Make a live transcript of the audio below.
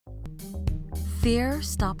Fear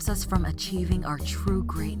stops us from achieving our true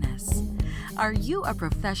greatness. Are you a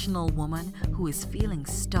professional woman who is feeling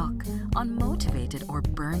stuck, unmotivated, or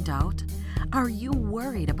burned out? Are you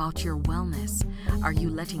worried about your wellness? Are you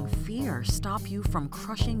letting fear stop you from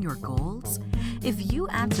crushing your goals? If you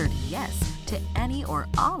answered yes to any or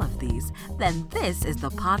all of these, then this is the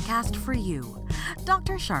podcast for you.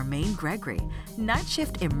 Dr. Charmaine Gregory, night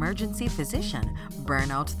shift emergency physician,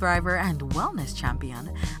 burnout thriver, and wellness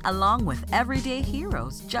champion, along with everyday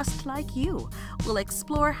heroes just like you, will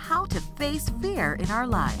explore how to face fear in our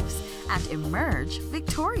lives and emerge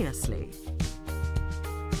victoriously.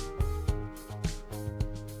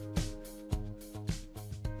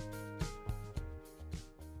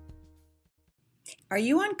 Are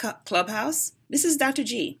you on Clubhouse? This is Dr.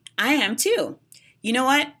 G. I am too. You know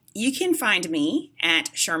what? You can find me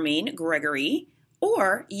at Charmaine Gregory,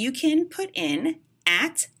 or you can put in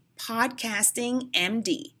at Podcasting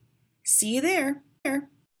MD. See you there.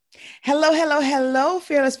 Hello,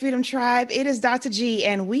 Fearless Freedom Tribe. It is Dr. G,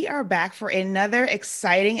 and we are back for another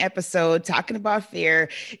exciting episode talking about fear,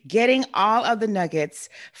 getting all of the nuggets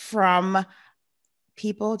from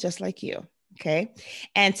people just like you. Okay.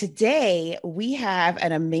 And today we have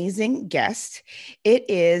an amazing guest. It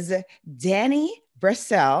is Danny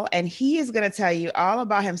Brassell, and he is going to tell you all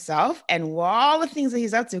about himself and all the things that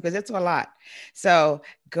he's up to, because it's a lot. So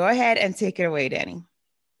go ahead and take it away, Danny.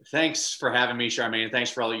 Thanks for having me, Charmaine.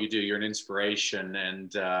 Thanks for all that you do. You're an inspiration.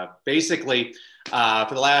 And basically, for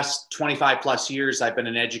the last 25 plus years, I've been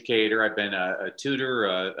an educator. I've been a tutor,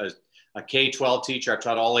 a K-12 teacher. I've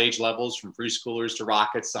taught all age levels from preschoolers to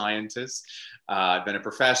rocket scientists. I've been a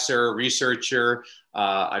professor, researcher.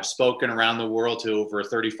 I've spoken around the world to over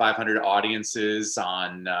 3,500 audiences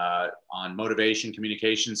on motivation,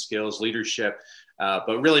 communication skills, leadership.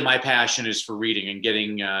 But really my passion is for reading and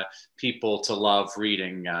getting people to love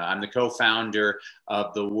reading. I'm the co-founder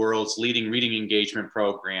of the world's leading reading engagement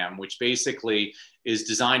program, which basically is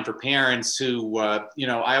designed for parents who, I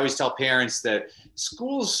always tell parents that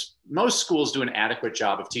most schools do an adequate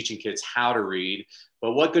job of teaching kids how to read,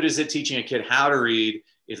 but what good is it teaching a kid how to read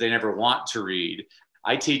if they never want to read?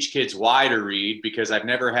 I teach kids why to read because I've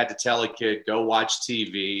never had to tell a kid, go watch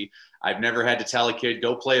TV. I've never had to tell a kid,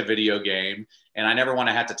 go play a video game. And I never want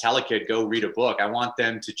to have to tell a kid, go read a book. I want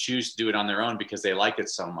them to choose to do it on their own because they like it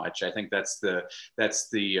so much. I think that's the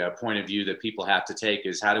point of view that people have to take,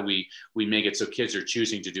 is how do we make it so kids are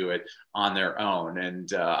choosing to do it on their own.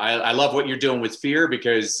 And I love what you're doing with fear,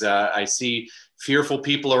 because I see fearful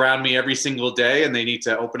people around me every single day, and they need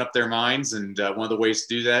to open up their minds. And one of the ways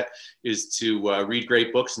to do that is to read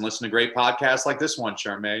great books and listen to great podcasts like this one,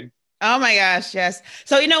 Charmaine. Oh my gosh, yes.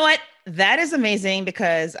 So you know what? That is amazing,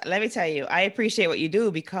 because let me tell you, I appreciate what you do,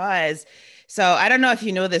 because I don't know if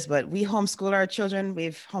you know this, but we homeschool our children.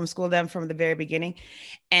 We've homeschooled them from the very beginning.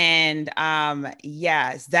 And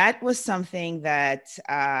yes, that was something that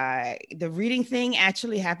the reading thing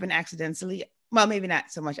actually happened accidentally. Well, maybe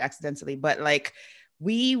not so much accidentally, but like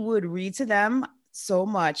we would read to them so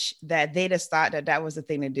much that they just thought that was the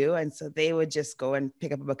thing to do. And so they would just go and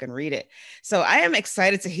pick up a book and read it. So I am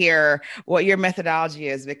excited to hear what your methodology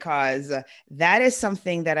is, because that is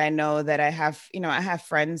something that I know that I have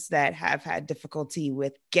friends that have had difficulty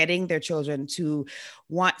with getting their children to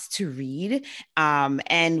want to read.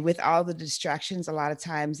 And with all the distractions, a lot of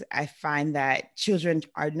times I find that children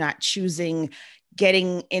are not choosing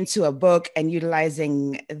getting into a book and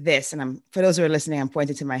utilizing this. And for those who are listening, I'm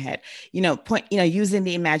pointing to my head, using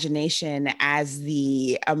the imagination as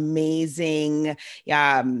the amazing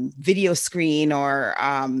video screen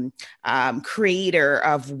or creator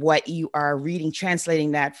of what you are reading,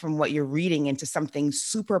 translating that from what you're reading into something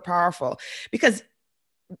super powerful.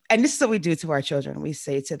 And this is what we do to our children. We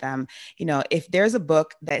say to them, if there's a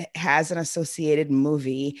book that has an associated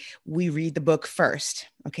movie, we read the book first.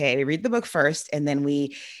 Okay, we read the book first, and then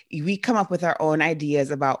we come up with our own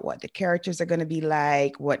ideas about what the characters are going to be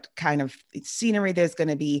like, what kind of scenery there's going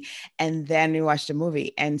to be, and then we watch the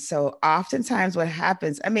movie. And so oftentimes what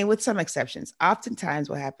happens, with some exceptions,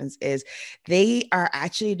 oftentimes what happens is they are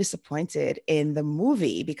actually disappointed in the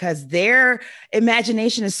movie because their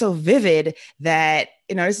imagination is so vivid that,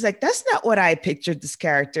 it's like, that's not what I pictured this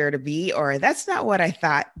character to be, or that's not what I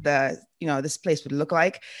thought this place would look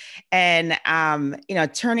like. And,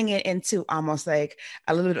 turning it into almost like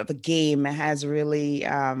a little bit of a game has really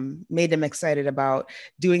made them excited about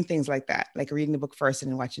doing things like that, like reading the book first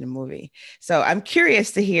and then watching the movie. So I'm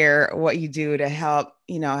curious to hear what you do to help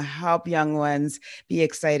young ones be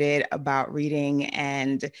excited about reading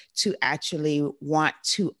and to actually want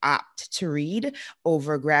to opt to read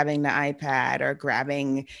over grabbing the iPad or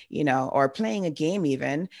grabbing, or playing a game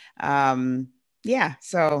even. Yeah.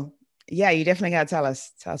 So yeah, you definitely got to tell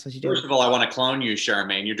us what you do. First of all, I want to clone you,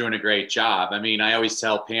 Charmaine. You're doing a great job. I mean, I always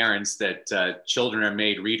tell parents that children are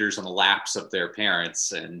made readers on the laps of their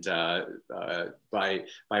parents, and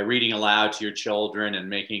by reading aloud to your children and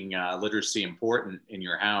making literacy important in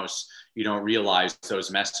your house, you don't realize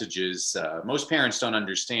those messages. Most parents don't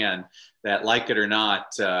understand that, like it or not,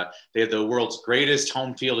 they have the world's greatest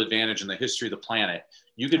home field advantage in the history of the planet.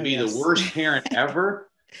 You could be the worst parent ever.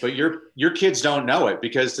 But your kids don't know it,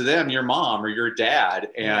 because to them, your mom or your dad,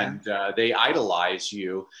 and they idolize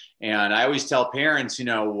you. And I always tell parents,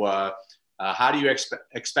 how do you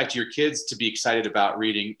expect your kids to be excited about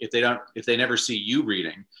reading if they never see you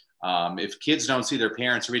reading? If kids don't see their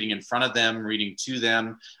parents reading in front of them, reading to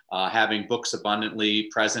them, having books abundantly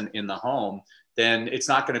present in the home, then it's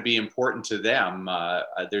not going to be important to them.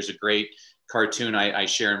 There's a great cartoon I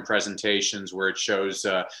share in presentations where it shows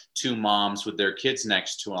two moms with their kids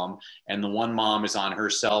next to them, and the one mom is on her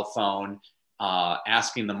cell phone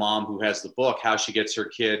asking the mom who has the book how she gets her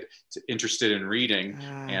kid interested in reading.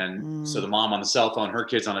 So the mom on the cell phone, her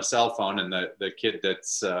kid's on a cell phone, and the kid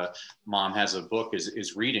that's mom has a book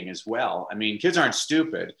is reading as well. I mean, kids aren't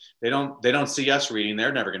stupid. They don't see us reading.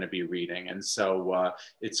 They're never going to be reading. And so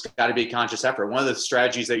it's got to be a conscious effort. One of the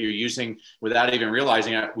strategies that you're using without even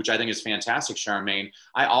realizing it, which I think is fantastic, Charmaine,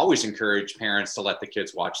 I always encourage parents to let the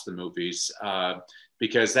kids watch the movies.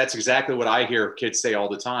 Because that's exactly what I hear kids say all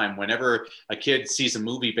the time. Whenever a kid sees a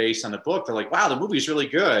movie based on the book, they're like, wow, the movie's really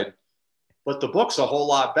good. But the book's a whole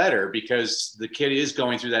lot better, because the kid is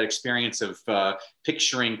going through that experience of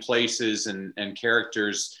picturing places and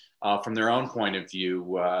characters from their own point of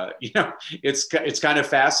view. It's kind of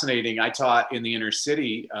fascinating. I taught in the inner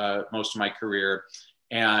city most of my career,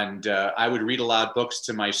 and I would read aloud books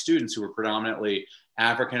to my students who were predominantly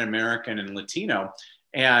African American and Latino.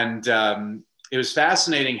 And it was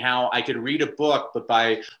fascinating how I could read a book, but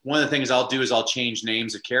one of the things I'll do is I'll change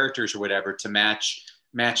names of characters or whatever to match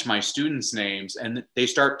my students' names. And they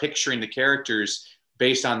start picturing the characters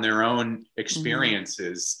based on their own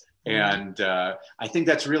experiences. Mm-hmm. And I think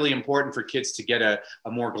that's really important for kids to get a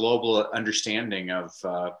more global understanding of,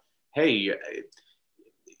 hey,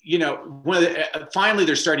 finally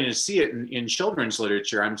they're starting to see it in children's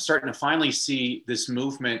literature. I'm starting to finally see this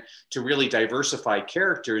movement to really diversify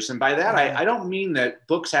characters. And by that, I don't mean that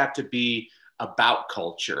books have to be about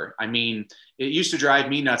culture. I mean, it used to drive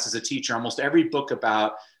me nuts as a teacher. Almost every book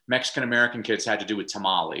about Mexican-American kids had to do with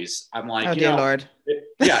tamales. I'm like, oh, dear Lord.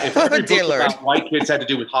 If every book about white kids had to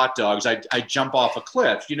do with hot dogs, I'd jump off a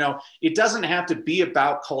cliff. It doesn't have to be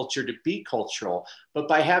about culture to be cultural, but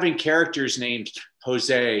by having characters named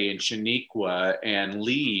Jose and Shaniqua and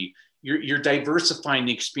Lee, you're diversifying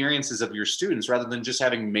the experiences of your students rather than just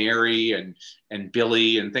having Mary and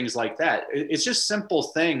Billy and things like that. It's just simple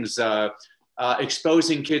things.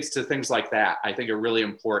 Exposing kids to things like that, I think, are really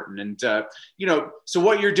important. And, so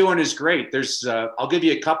what you're doing is great. I'll give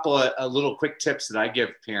you a couple of little quick tips that I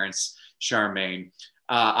give parents, Charmaine.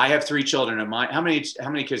 I have 3 children of mine. How many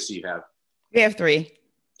kids do you have? We have 3.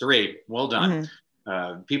 3. Well done.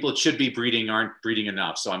 Mm-hmm. People that should be breeding aren't breeding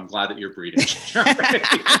enough. So I'm glad that you're breeding.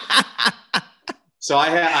 So I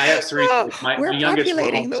have 3. We're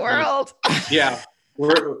populating the world. Yeah.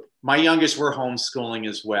 My youngest, we're homeschooling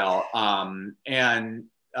as well. And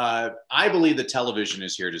I believe that television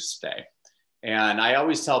is here to stay. And I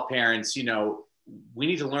always tell parents, we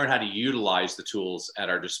need to learn how to utilize the tools at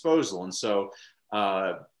our disposal. And so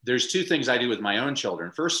there's 2 things I do with my own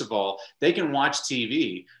children. First of all, they can watch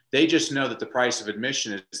TV. They just know that the price of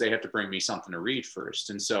admission is they have to bring me something to read first.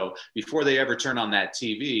 And so before they ever turn on that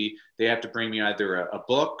TV, they have to bring me either a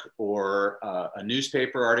book or a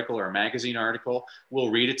newspaper article or a magazine article.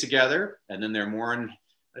 We'll read it together, and then they're more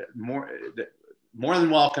than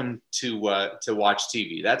welcome to watch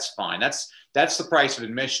TV. That's fine. That's the price of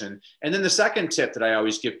admission. And then the second tip that I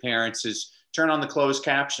always give parents is turn on the closed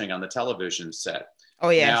captioning on the television set. Oh,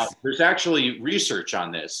 yes. Now, there's actually research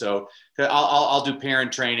on this. So I'll do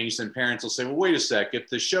parent trainings, and parents will say, well, wait a sec. If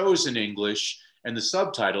the show's in English and the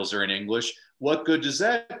subtitles are in English, what good does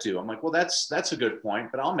that do? I'm like, well, that's a good point,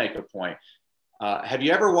 but I'll make a point. Have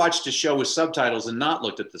you ever watched a show with subtitles and not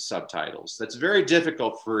looked at the subtitles? That's very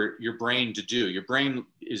difficult for your brain to do. Your brain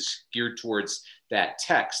is geared towards that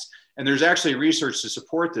text. And there's actually research to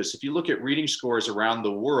support this. If you look at reading scores around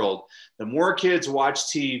the world, the more kids watch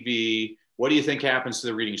TV, what do you think happens to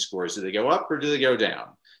the reading scores? Do they go up or do they go down?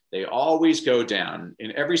 They always go down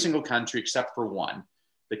in every single country except for one.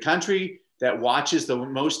 The country that watches the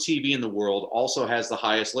most TV in the world also has the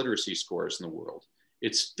highest literacy scores in the world.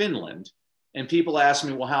 It's Finland. And people ask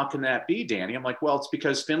me, well, how can that be, Danny? I'm like, well, it's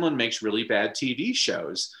because Finland makes really bad TV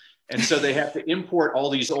shows. And so they have to import all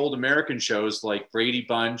these old American shows like Brady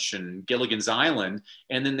Bunch and Gilligan's Island,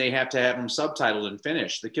 and then they have to have them subtitled and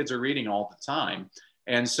finished. The kids are reading all the time.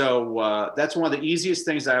 And so that's one of the easiest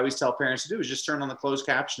things I always tell parents to do is just turn on the closed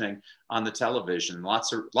captioning on the television.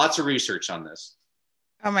 Lots of research on this.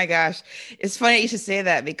 Oh my gosh. It's funny you should say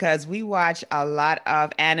that because we watch a lot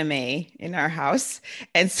of anime in our house.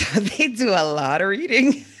 And so they do a lot of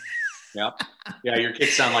reading. Yeah. Yeah. Your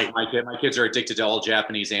kids sound like my kid. My kids are addicted to all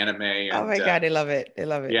Japanese anime. And, oh my God. They love it. They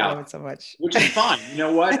love it. Yeah. They love it so much. Which is fine. You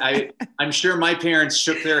know what? I'm sure my parents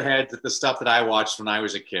shook their heads at the stuff that I watched when I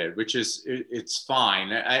was a kid, which is, it's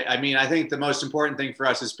fine. I mean, I think the most important thing for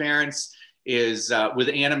us as parents is with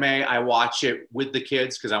anime, I watch it with the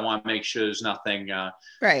kids because I want to make sure there's nothing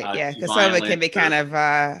right. Yeah, because some of it can be kind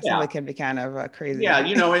of crazy. Yeah,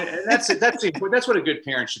 you know, and that's what a good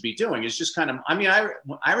parent should be doing. Is just kind of. I mean,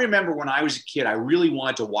 I remember when I was a kid, I really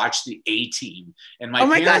wanted to watch the A-Team, and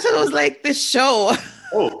my gosh, it was like this show.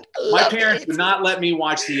 Oh, my parents would not let me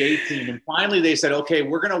watch the A-Team, and finally they said, "Okay,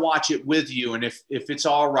 we're going to watch it with you, and if it's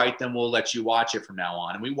all right, then we'll let you watch it from now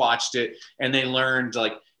on." And we watched it, and they learned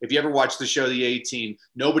like. If you ever watch the show, The A-Team,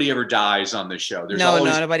 nobody ever dies on the show. There's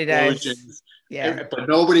nobody dies. Yeah, but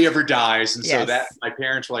nobody ever dies, and so that my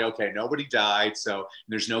parents were like, okay, nobody died, so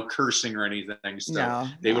there's no cursing or anything. So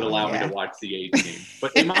they would allow me to watch The A-Team,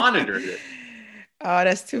 but they monitored it. Oh,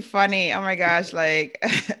 that's too funny! Oh my gosh, like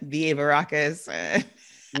B.A. Baracus.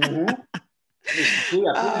 Mm-hmm.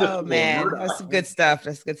 Oh man, that's some good stuff.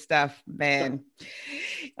 That's good stuff, man.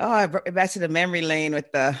 Oh, I brought me back to the memory lane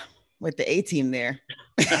with the A-Team there.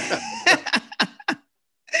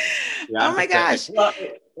 Oh my gosh. Well,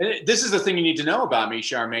 this is the thing you need to know about me,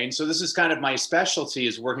 Charmaine. So this is kind of my specialty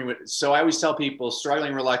is working with, so I always tell people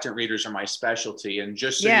struggling reluctant readers are my specialty. And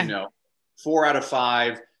just so you know, 4 out of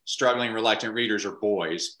 5 struggling reluctant readers are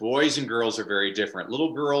boys. Boys and girls are very different.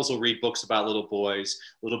 Little girls will read books about little boys.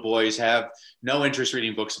 Little boys have no interest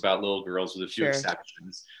reading books about little girls with a few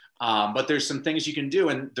exceptions. But there's some things you can do.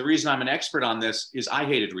 And the reason I'm an expert on this is I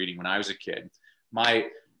hated reading when I was a kid. My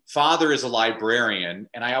father is a librarian,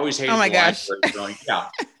 and I always hated library growing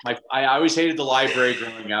up. I always hated the library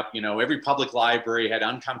growing up. You know, every public library had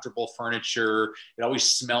uncomfortable furniture. It always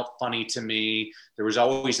smelled funny to me. There was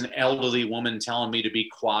always an elderly woman telling me to be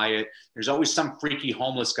quiet. There's always some freaky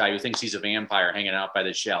homeless guy who thinks he's a vampire hanging out by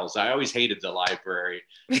the shelves. I always hated the library.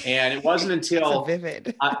 And it wasn't until so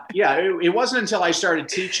vivid. It wasn't until I started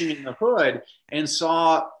teaching in the hood and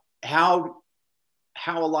saw how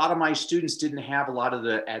a lot of my students didn't have a lot of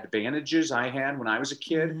the advantages I had when I was a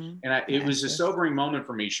kid. Mm-hmm. And it was a sobering moment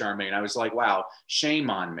for me, Charmaine. I was like, wow, shame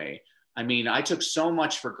on me. I mean, I took so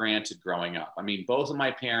much for granted growing up. I mean, both of my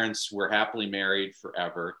parents were happily married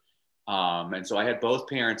forever. And so I had both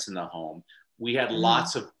parents in the home. We had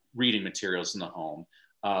lots of reading materials in the home.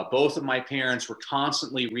 Both of my parents were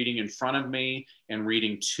constantly reading in front of me and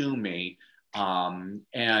reading to me.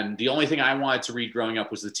 And the only thing I wanted to read growing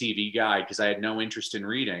up was the TV Guide because I had no interest in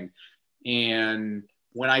reading. And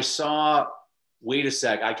when I saw, wait a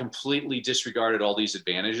sec, I completely disregarded all these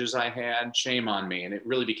advantages I had, shame on me. And it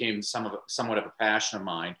really became somewhat of a passion of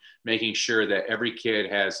mine, making sure that every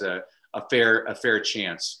kid has a fair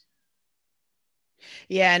chance.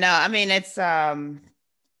 Yeah, no, I mean, it's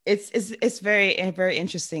very, very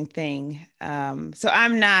interesting thing. So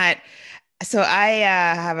I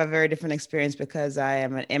have a very different experience because I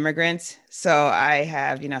am an immigrant. So I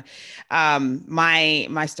have,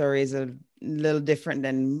 my story is a little different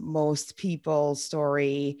than most people's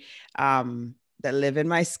story that live in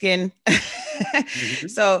my skin. Mm-hmm.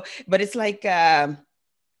 So, but it's like,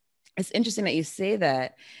 it's interesting that you say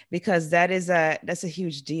that because that's a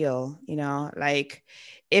huge deal, like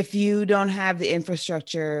if you don't have the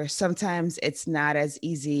infrastructure, sometimes it's not as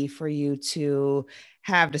easy for you to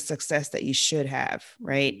have the success that you should have,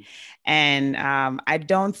 right? And I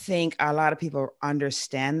don't think a lot of people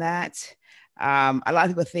understand that. A lot of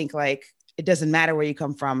people think like, it doesn't matter where you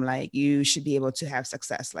come from, like you should be able to have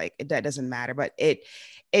success. Like that doesn't matter, but it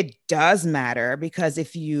does matter because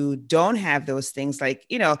if you don't have those things, like,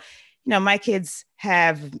 my kids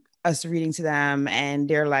have us reading to them and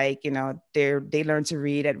they're like, they learn to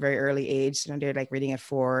read at very early age. They're like reading at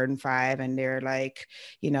 4 and 5 and they're like,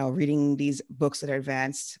 reading these books that are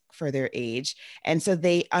advanced for their age. And so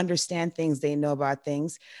they understand things, they know about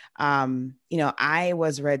things. I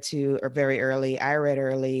was read to very early. I read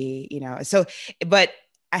early, but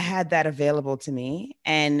I had that available to me.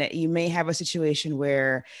 And you may have a situation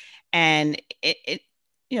where, and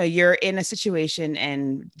you're in a situation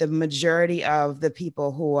and the majority of the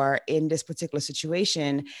people who are in this particular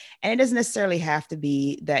situation, and it doesn't necessarily have to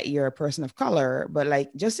be that you're a person of color, but like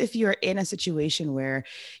just if you're in a situation where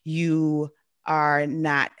you are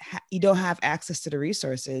not, you don't have access to the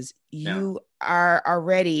resources, you are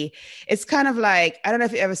already, it's kind of like, I don't know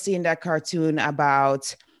if you've ever seen that cartoon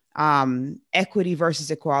about equity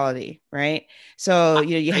versus equality, right? So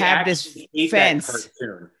you have this fence.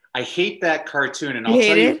 I hate that cartoon, and I'll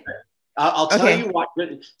tell you. I'll tell you what.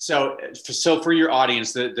 So for your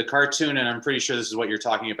audience, the cartoon, and I'm pretty sure this is what you're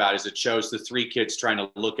talking about, is it shows the three kids trying to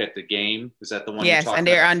look at the game. Is that the one? Yes, and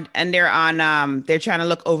they're on. They're trying to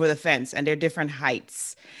look over the fence, and they're different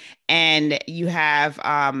heights, and you have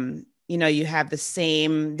you have the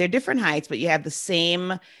same. They're different heights, but you have the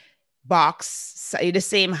same box, the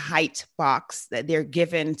same height box that they're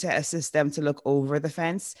given to assist them to look over the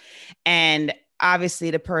fence, and obviously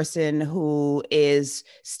the person who is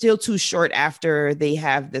still too short after they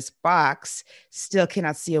have this box still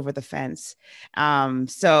cannot see over the fence.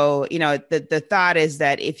 So, the thought is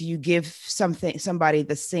that if you give somebody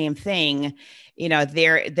the same thing,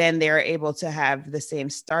 they're able to have the same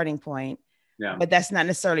starting point. Yeah. But that's not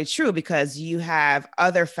necessarily true, because you have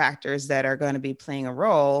other factors that are going to be playing a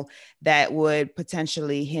role that would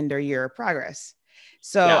potentially hinder your progress.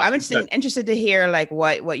 So I'm interested to hear like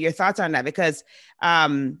what your thoughts on that, because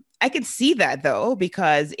I could see that though,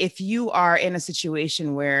 because if you are in a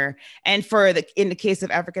situation where, and in the case of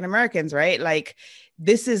African Americans, right, like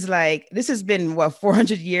this has been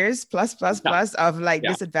 400 years plus of like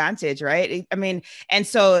disadvantage, right? I mean, and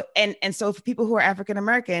so for people who are African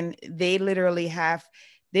American, they literally have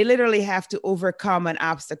to overcome an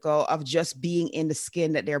obstacle of just being in the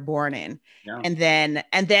skin that they're born in, and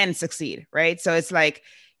then succeed, right? So it's like,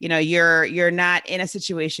 you're not in a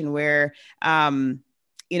situation where,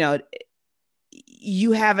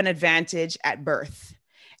 you have an advantage at birth.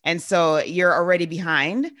 And so you're already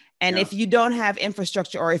behind. And if you don't have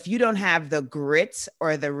infrastructure, or if you don't have the grit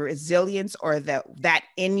or the resilience or that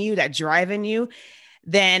in you, that drive in you,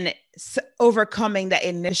 then overcoming that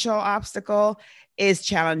initial obstacle is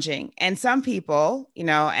challenging. And some people,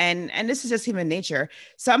 and this is just human nature,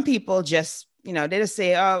 some people just, they just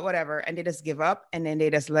say, oh, whatever. And they just give up, and then they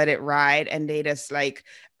just let it ride, and they just like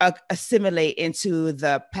assimilate into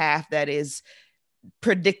the path that is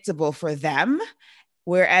predictable for them.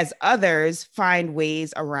 Whereas others find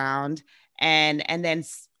ways around, and then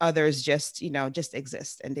others just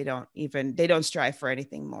exist, and they don't strive for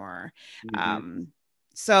anything more. Mm-hmm.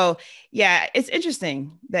 So yeah, it's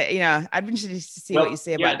interesting that, I'd be interested to see what you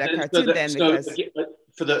say about that cartoon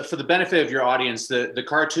for the benefit of your audience, the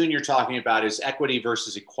cartoon you're talking about is equity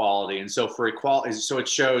versus equality. And so for equality, so it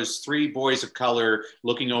shows three boys of color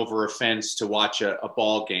looking over a fence to watch a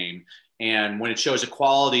ball game. And when it shows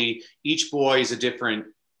equality, each boy is a different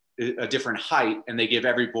height, and they give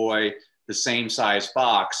every boy the same size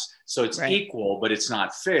box. So it's equal, but it's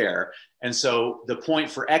not fair. And so the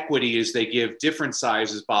point for equity is they give different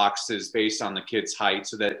sizes boxes based on the kid's height,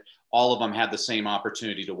 so that all of them have the same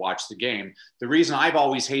opportunity to watch the game. The reason I've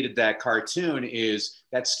always hated that cartoon is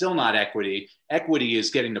that's still not equity. Equity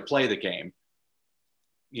is getting to play the game.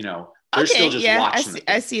 They're still just watching.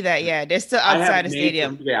 I see that. Yeah, they're still outside the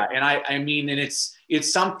stadium. And I mean, and it's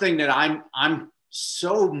something that I'm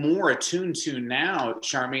so more attuned to now,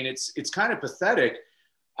 Charmaine. It's kind of pathetic.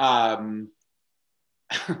 I've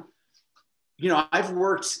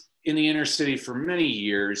worked in the inner city for many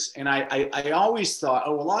years, and I always thought,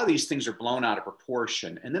 a lot of these things are blown out of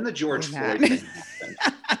proportion. And then the George Floyd thing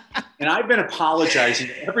happened. And I've been apologizing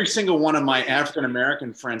to every single one of my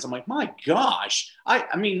African-American friends. I'm like, my gosh,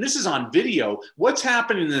 I mean, this is on video. What's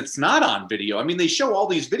happening that's not on video? I mean, they show all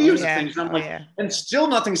these videos of things, and I'm like, and still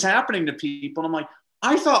nothing's happening to people. And I'm like,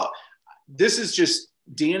 I thought this is just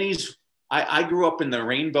Danny's. I grew up in the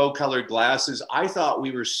rainbow colored glasses. I thought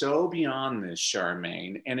we were so beyond this,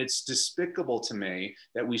 Charmaine, and it's despicable to me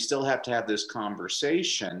that we still have to have this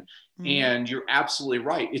conversation. And you're absolutely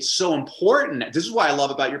right. It's so important. This is what I love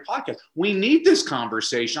about your podcast. We need this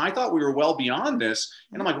conversation. I thought we were well beyond this.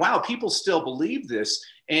 And I'm like, wow, people still believe this.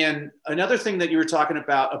 And another thing that you were talking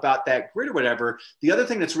about that grit or whatever, the other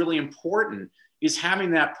thing that's really important is having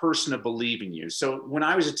that person to believe in you. So when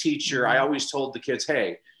I was a teacher, I always told the kids,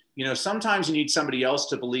 hey, sometimes you need somebody else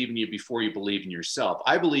to believe in you before you believe in yourself.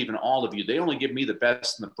 I believe in all of you. They only give me the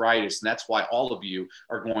best and the brightest. And that's why all of you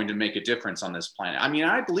are going to make a difference on this planet. I mean,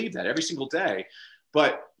 I believe that every single day.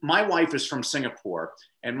 But my wife is from Singapore,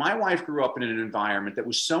 and my wife grew up in an environment that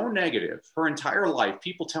was so negative her entire life,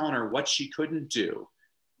 people telling her what she couldn't do.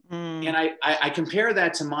 And I compare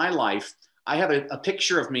that to my life. I have a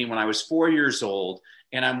picture of me when I was 4 years old,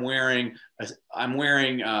 and I'm wearing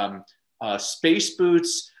space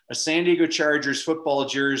boots, a San Diego Chargers football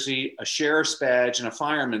jersey, a sheriff's badge, and a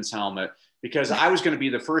fireman's helmet, because I was going to be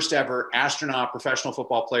the first ever astronaut, professional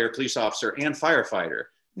football player, police officer, and firefighter.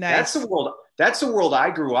 Nice. That's the world I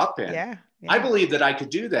grew up in. Yeah. I believe that I could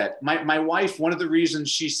do that. My wife, one of the reasons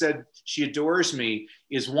she said she adores me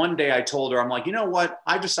is one day I told her, I'm like, you know what?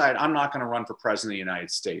 I decided I'm not going to run for president of the United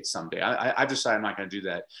States someday. I've decided I'm not going to do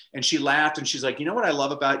that. And she laughed and she's like, you know what I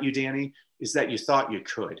love about you, Danny, is that you thought you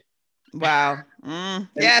could. Wow.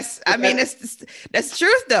 Yes. I mean, that's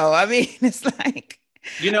truth though. I mean, it's like,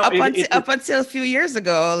 you know, up until a few years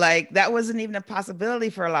ago, like that wasn't even a possibility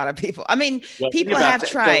for a lot of people. I mean, people have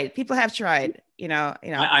tried, you know,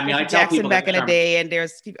 I mean, I tell Jackson back in the day, and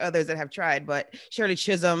there's others that have tried, but Shirley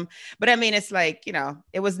Chisholm, but I mean, it's like, you know,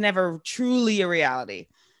 it was never truly a reality.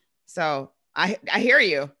 So I hear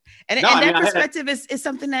you. And that perspective is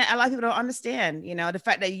something that a lot of people don't understand, you know, the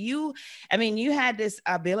fact that you had this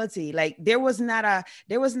ability, like there was not a,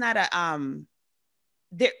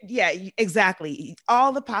 yeah, exactly.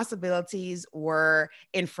 All the possibilities were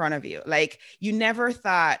in front of you. Like you never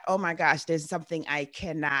thought, oh my gosh, there's something I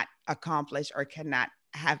cannot accomplish or cannot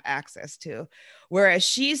have access to. Whereas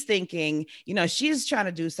she's thinking, you know, she's trying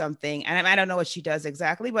to do something, and I don't know what she does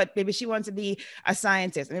exactly, but maybe she wants to be a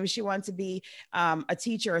scientist. Maybe she wants to be a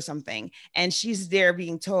teacher or something. And she's there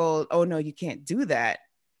being told, oh no, you can't do that.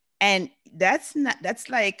 And that's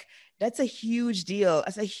a huge deal.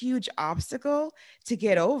 That's a huge obstacle to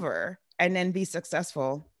get over and then be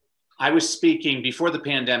successful. I was speaking before the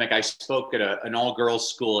pandemic. I spoke at an all-girls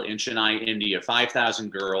school in Chennai, India,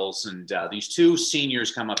 5,000 girls. And these two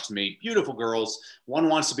seniors come up to me, beautiful girls. One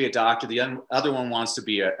wants to be a doctor. The other one wants to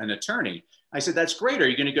be an attorney. I said, that's great. Are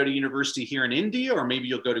you going to go to university here in India, or maybe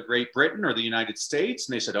you'll go to Great Britain or the United States?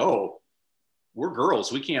 And they said, oh, we're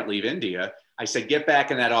girls. We can't leave India. I said, get back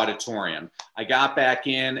in that auditorium. I got back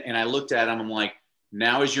in and I looked at them. I'm like,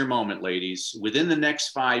 now is your moment, ladies. Within the next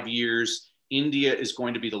 5 years, India is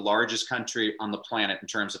going to be the largest country on the planet in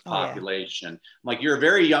terms of population. Oh, yeah. I'm like, you're a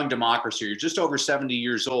very young democracy. You're just over 70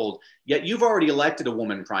 years old, yet you've already elected a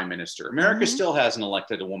woman prime minister. America still hasn't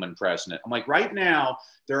elected a woman president. I'm like, right now,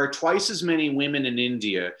 there are twice as many women in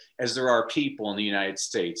India as there are people in the United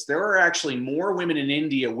States. There are actually more women in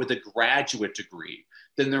India with a graduate degree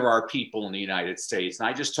than there are people in the United States. And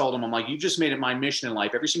I just told them, I'm like, you just made it my mission in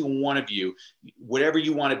life. Every single one of you, whatever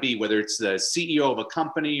you want to be, whether it's the CEO of a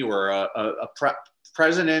company or a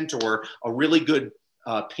president or a really good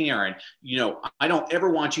parent, you know, I don't ever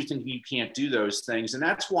want you thinking you can't do those things. And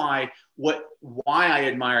that's why I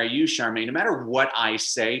admire you, Charmaine. No matter what I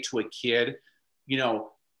say to a kid, you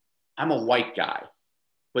know, I'm a white guy.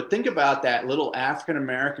 But think about that little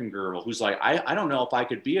African-American girl who's like, I don't know if I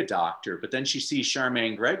could be a doctor. But then she sees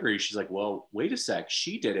Charmaine Gregory. She's like, well, wait a sec.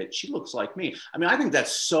 She did it. She looks like me. I mean, I think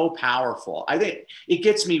that's so powerful. I think it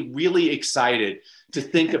gets me really excited to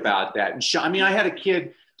think about that. And I had a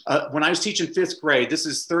kid when I was teaching fifth grade. This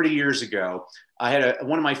is 30 years ago. I had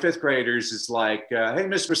one of my fifth graders is like, hey,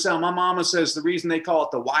 Miss Purcell, my mama says the reason they call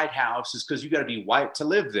it the White House is because you got to be white to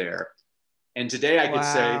live there. And today I could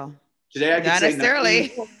say, not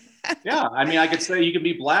necessarily. Yeah, I mean, I could say you can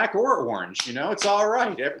be black or orange. You know, it's all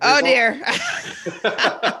right. Oh dear.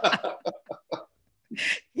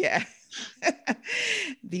 Yeah,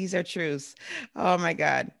 these are truths. Oh my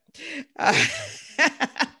God.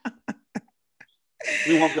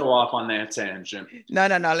 We won't go off on that tangent. No.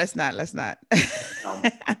 Let's not.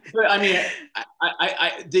 But I mean,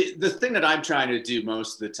 the thing that I'm trying to do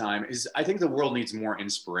most of the time is I think the world needs more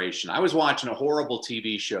inspiration. I was watching a horrible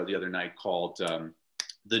TV show the other night called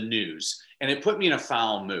The News, and it put me in a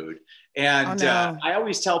foul mood. And I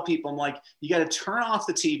always tell people, I'm like, you got to turn off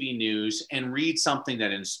the TV news and read something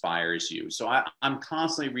that inspires you. So I'm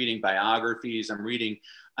constantly reading biographies. I'm reading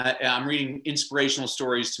inspirational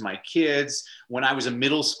stories to my kids. When I was a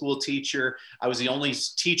middle school teacher, I was the only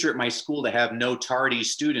teacher at my school to have no tardy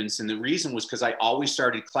students. And the reason was because I always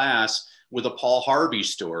started class with a Paul Harvey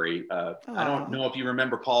story. I don't know if you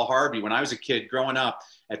remember Paul Harvey. When I was a kid growing up,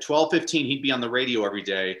 at 12:15, he'd be on the radio every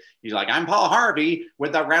day. He's like, I'm Paul Harvey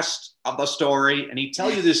with the rest of the story. And he'd tell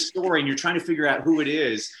you this story and you're trying to figure out who it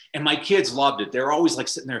is. And my kids loved it. They're always like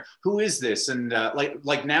sitting there, who is this? And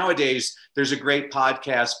like nowadays, there's a great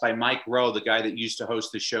podcast by Mike Rowe, the guy that used to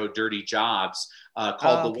host the show Dirty Jobs,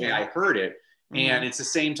 called The Way I Heard It. And it's the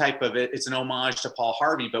same type of it. It's an homage to Paul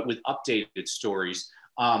Harvey, but with updated stories.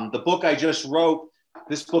 The book I just wrote,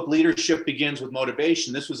 this book, Leadership Begins with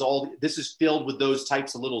Motivation. This is filled with those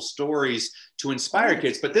types of little stories to inspire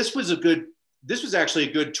kids. But this was a good this was actually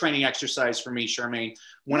a good training exercise for me, Charmaine.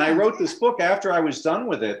 When I wrote this book, after I was done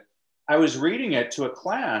with it, I was reading it to a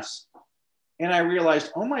class and I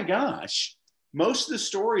realized, oh my gosh, most of the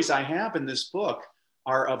stories I have in this book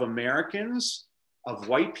are of Americans, of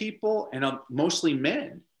white people, and of mostly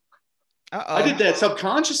men. Uh-oh. I did that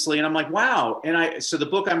subconsciously, and I'm like, wow. And so the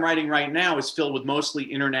book I'm writing right now is filled with mostly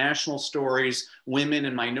international stories, women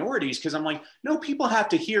and minorities, because I'm like, no, people have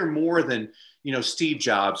to hear more than, Steve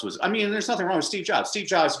Jobs was. I mean, there's nothing wrong with Steve Jobs. Steve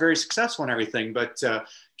Jobs is very successful and everything, but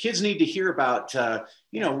kids need to hear about,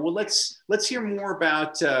 well, let's hear more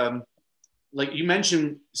about, like you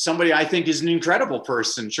mentioned, somebody I think is an incredible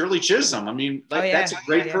person, Shirley Chisholm. I mean, that's a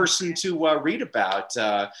great person to read about.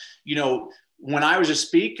 When I was a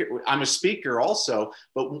speaker, I'm a speaker also,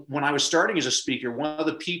 but when I was starting as a speaker, one of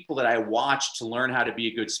the people that I watched to learn how to be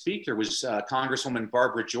a good speaker was Congresswoman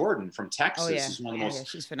Barbara Jordan from Texas. She's one of the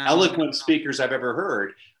most eloquent speakers I've ever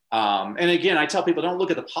heard. And again, I tell people, don't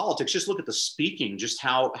look at the politics, just look at the speaking, just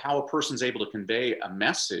how a person's able to convey a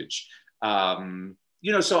message. So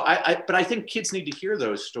but I think kids need to hear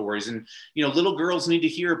those stories, and, little girls need to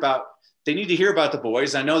hear about the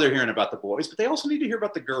boys. I know they're hearing about the boys, but they also need to hear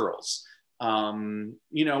about the girls. I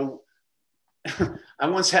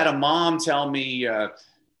once had a mom tell me,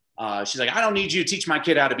 she's like, I don't need you to teach my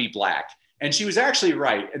kid how to be black. And she was actually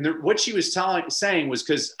right. And what she was saying was,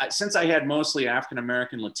 because since I had mostly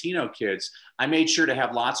African-American Latino kids, I made sure to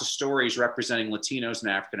have lots of stories representing Latinos and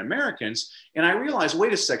African-Americans. And I realized,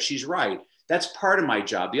 wait a sec, she's right. That's part of my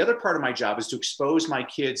job. The other part of my job is to expose my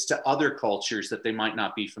kids to other cultures that they might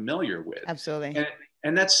not be familiar with. Absolutely.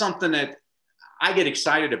 And that's something that I get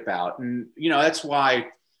excited about. And, that's why,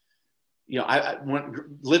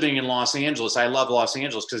 living in Los Angeles, I love Los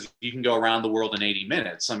Angeles because you can go around the world in 80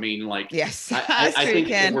 minutes. I mean, yes, I think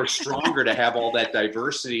that we're stronger to have all that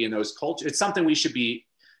diversity in those cultures. It's something we should be,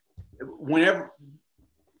 whenever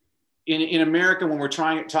in America, when we're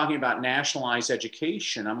talking about nationalized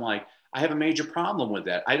education, I'm like, I have a major problem with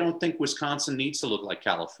that. I don't think Wisconsin needs to look like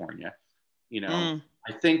California.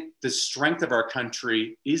 I think the strength of our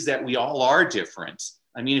country is that we all are different.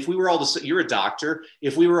 I mean, if we were all you're a doctor,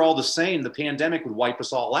 if we were all the same, the pandemic would wipe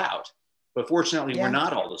us all out. But fortunately, we're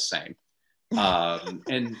not all the same.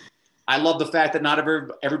 And I love the fact that not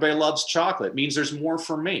everybody loves chocolate. It means there's more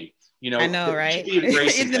for me. I know, right?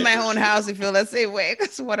 Even in my own house, I feel the same way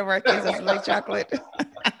because one of our kids doesn't like chocolate.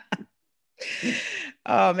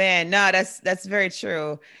 Oh man, no, that's very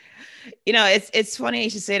true. It's funny you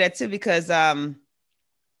should say that too, because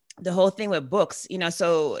the whole thing with books,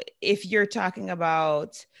 so if you're talking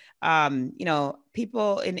about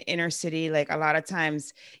people in the inner city, like a lot of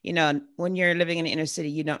times, when you're living in the inner city,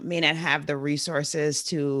 you may not have the resources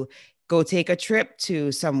to go take a trip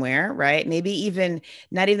to somewhere, right? Maybe even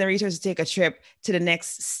not even the resources to take a trip to the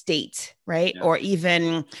next state, right? Yeah. Or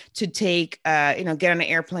even to take, get on an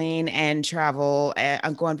airplane and travel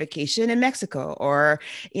and go on vacation in Mexico or,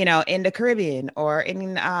 in the Caribbean or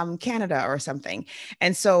in Canada or something.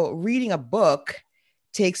 And so reading a book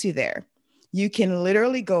takes you there. You can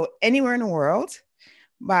literally go anywhere in the world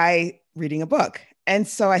by reading a book. And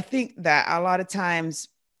so I think that a lot of times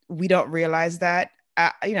we don't realize that.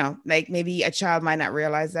 Like maybe a child might not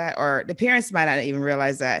realize that, or the parents might not even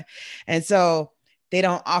realize that. And so they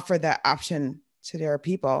don't offer that option to their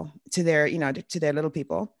people, to their little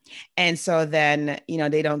people. And so then,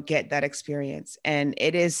 they don't get that experience. And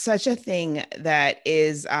it is such a thing that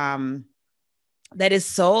is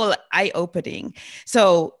so eye-opening.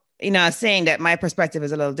 So, saying that my perspective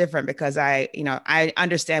is a little different because I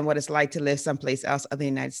understand what it's like to live someplace else other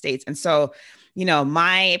than the United States. And so,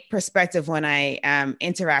 my perspective when I am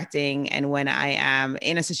interacting and when I am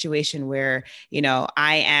in a situation where,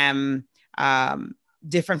 I am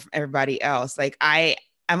different from everybody else, like I'm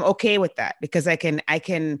okay with that because I can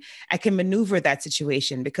maneuver that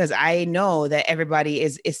situation because I know that everybody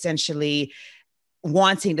is essentially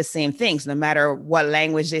wanting the same things, no matter what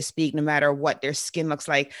language they speak, no matter what their skin looks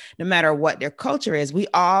like, no matter what their culture is, we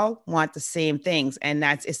all want the same things. And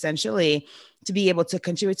that's essentially to be able to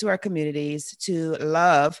contribute to our communities, to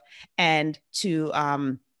love and to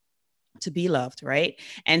be loved, right?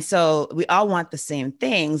 And so we all want the same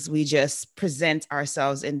things. We just present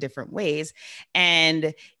ourselves in different ways.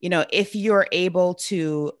 And, if you're able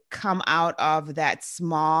to come out of that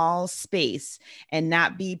small space and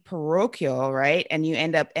not be parochial, right? And you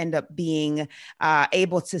end up being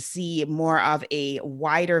able to see more of a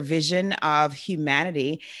wider vision of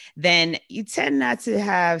humanity, then you tend not to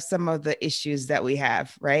have some of the issues that we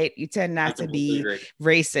have, right? You tend not to be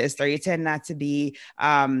racist, or you tend not to be,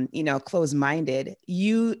 closed-minded.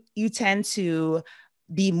 You tend to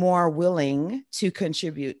be more willing to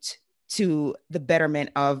contribute to the betterment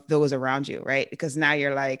of those around you, right? Because now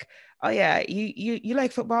you're like, oh yeah, you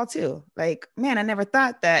like football too. Like, man, I never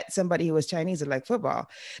thought that somebody who was Chinese would like football.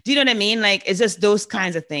 Do you know what I mean? Like, it's just those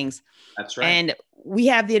kinds of things. That's right. And we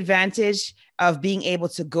have the advantage of being able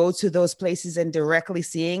to go to those places and directly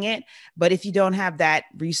seeing it. But if you don't have that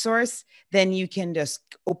resource, then you can just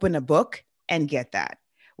open a book and get that,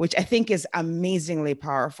 which I think is amazingly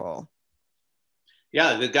powerful.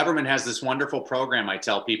 Yeah, the government has this wonderful program. I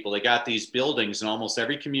tell people they got these buildings in almost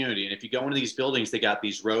every community. And if you go into these buildings, they got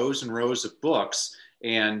these rows and rows of books.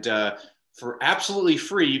 And for absolutely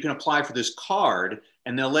free, you can apply for this card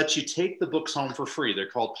and they'll let you take the books home for free. They're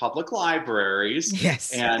called public libraries.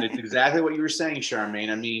 Yes. And it's exactly what you were saying, Charmaine.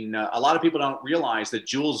 I mean, a lot of people don't realize that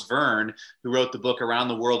Jules Verne, who wrote the book Around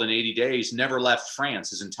the World in 80 Days, never left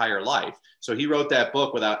France his entire life. So he wrote that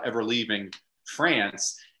book without ever leaving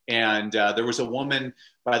France. And there was a woman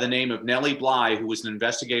by the name of Nellie Bly, who was an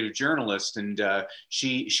investigative journalist, and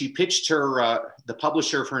she pitched her the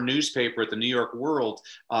publisher of her newspaper at the New York World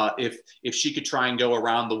if she could try and go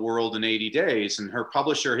around the world in 80 days. And her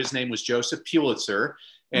publisher, his name was Joseph Pulitzer.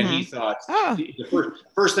 And he thought, the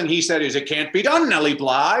first thing he said is, it can't be done, Nellie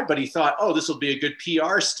Bly. But he thought, oh, this will be a good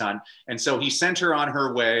PR stunt. And so he sent her on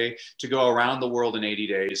her way to go around the world in 80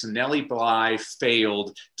 days. And Nellie Bly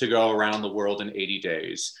failed to go around the world in 80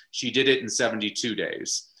 days. She did it in 72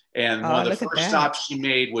 days. And one of the first stops she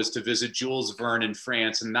made was to visit Jules Verne in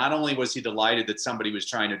France. And not only was he delighted that somebody was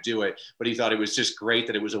trying to do it, but he thought it was just great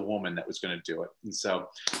that it was a woman that was going to do it. And so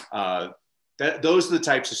those are the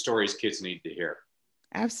types of stories kids need to hear.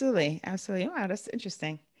 Absolutely. Absolutely. Wow, that's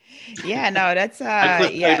interesting. Yeah, no, that's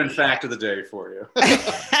even fact of the day for you.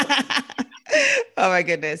 Oh my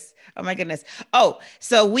goodness. Oh my goodness. Oh,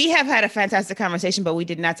 so we have had a fantastic conversation, but we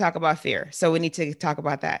did not talk about fear. So we need to talk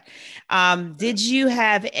about that. Did you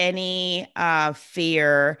have any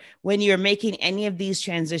fear when you're making any of these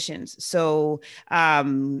transitions? So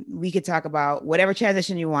we could talk about whatever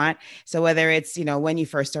transition you want. So whether it's, when you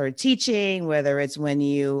first started teaching, whether it's when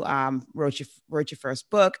you wrote your first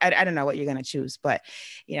book, I don't know what you're going to choose, but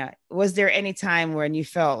was there any time when you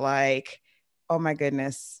felt like, oh my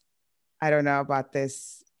goodness, I don't know about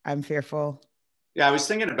this, I'm fearful? Yeah, I was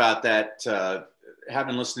thinking about that,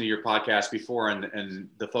 having listened to your podcast before and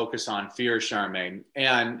the focus on fear, Charmaine.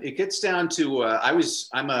 And it gets down to,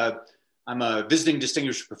 I'm a visiting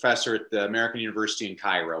distinguished professor at the American University in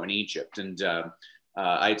Cairo in Egypt. And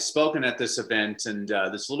I'd spoken at this event and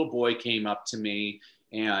this little boy came up to me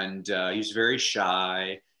and he was very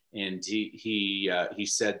shy. And he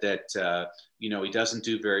said that, he doesn't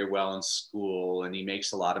do very well in school and he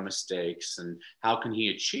makes a lot of mistakes and how can he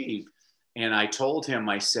achieve? And I told him,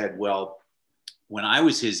 I said, well, when I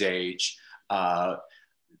was his age,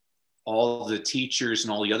 all the teachers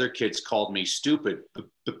and all the other kids called me stupid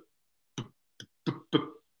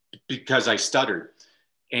because I stuttered.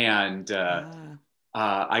 And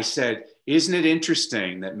I said, isn't it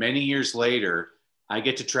interesting that many years later, I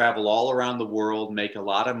get to travel all around the world, make a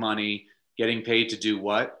lot of money, getting paid to do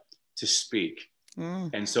what? To speak.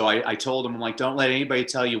 And so I told him, I'm like, don't let anybody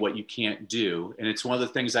tell you what you can't do. And it's one of the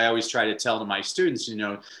things I always try to tell to my students,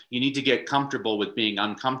 you need to get comfortable with being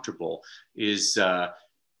uncomfortable.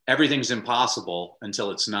 Everything's impossible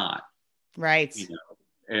until it's not. Right.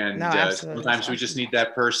 And sometimes we just need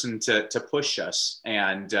that person to push us.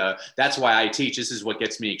 And that's why I teach. This is what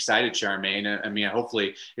gets me excited, Charmaine. I mean,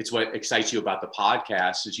 hopefully it's what excites you about the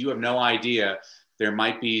podcast is you have no idea. There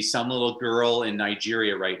might be some little girl in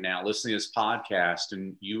Nigeria right now listening to this podcast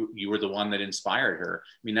and you were the one that inspired her.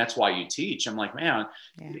 I mean, that's why you teach. I'm like, man,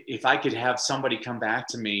 if I could have somebody come back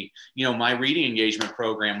to me, my reading engagement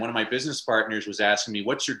program, one of my business partners was asking me,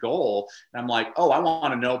 what's your goal? And I'm like, oh, I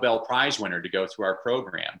want a Nobel Prize winner to go through our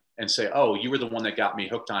program and say, oh, you were the one that got me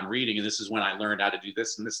hooked on reading. And this is when I learned how to do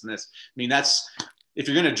this and this and this. I mean, if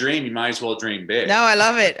you're going to dream, you might as well dream big. No, I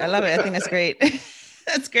love it. I think that's great.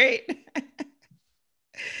 That's great.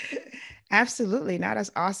 Absolutely. No,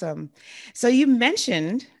 that's awesome. So you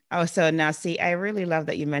mentioned, I really love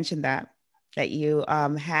that you mentioned that you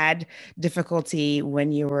had difficulty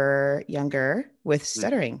when you were younger with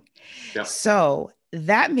stuttering. Yeah. So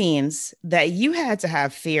that means that you had to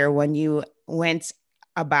have fear when you went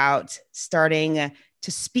about starting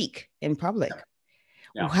to speak in public.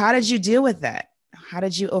 Yeah. How did you deal with that? How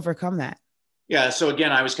did you overcome that? Yeah. So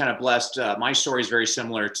again, I was kind of blessed. My story is very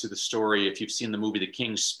similar to the story, if you've seen the movie The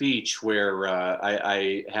King's Speech, where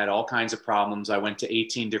I had all kinds of problems. I went to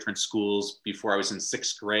 18 different schools before I was in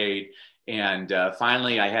 6th grade. And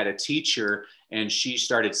finally, I had a teacher and she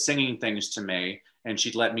started singing things to me and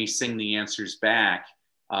she'd let me sing the answers back.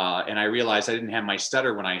 And I realized I didn't have my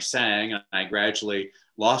stutter when I sang. And I gradually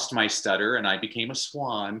lost my stutter and I became a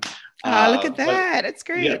swan. Oh, look at that. That's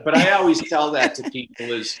great. Yeah, but I always tell that to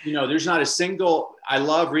people is, there's not a single, I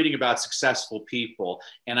love reading about successful people.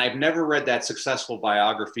 And I've never read that successful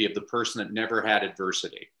biography of the person that never had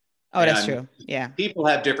adversity. Oh, that's true. Yeah. People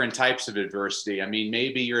have different types of adversity. I mean,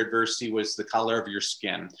 maybe your adversity was the color of your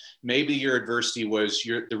skin. Maybe your adversity was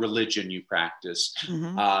the religion you practiced.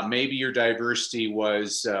 Mm-hmm. Maybe your diversity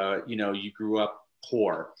was, you grew up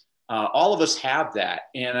poor. All of us have that.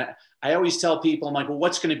 And I always tell people, I'm like, well,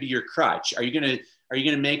 what's going to be your crutch? Are you going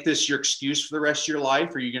to make this your excuse for the rest of your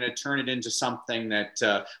life? Or are you going to turn it into something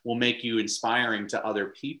that will make you inspiring to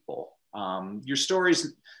other people? Your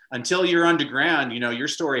stories, until you're underground, your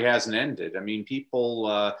story hasn't ended. I mean, people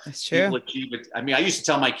achieve it. I mean, I used to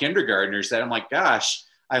tell my kindergartners that. I'm like, gosh,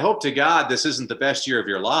 I hope to God this isn't the best year of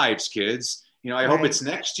your lives, kids. I hope it's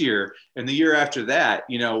next year and the year after that.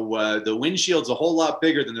 The windshield's a whole lot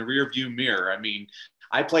bigger than the rear view mirror. I mean,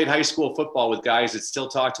 I played high school football with guys that still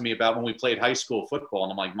talk to me about when we played high school football.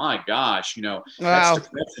 And I'm like, my gosh, that's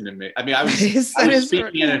depressing to me. I mean, I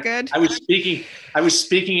was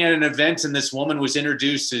speaking at an event and this woman was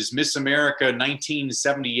introduced as Miss America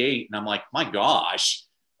 1978. And I'm like, my gosh,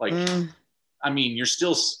 I mean,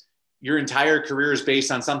 your entire career is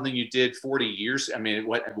based on something you did 40 years. I mean, it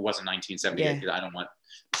wasn't 1978. Yeah. I don't want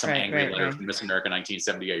some angry letter from Miss America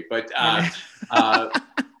 1978,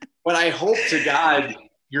 but I hope to God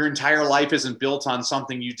your entire life isn't built on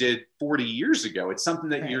something you did 40 years ago. It's something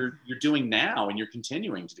that you're doing now and you're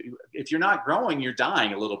continuing to do. If you're not growing, you're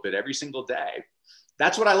dying a little bit every single day.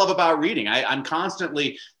 That's what I love about reading. I'm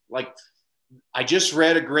constantly I just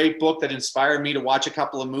read a great book that inspired me to watch a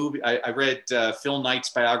couple of movies. I read Phil Knight's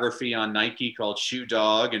biography on Nike called Shoe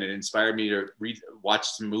Dog, and it inspired me to watch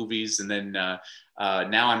some movies. And then now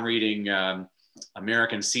I'm reading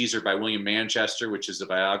American Caesar by William Manchester, which is a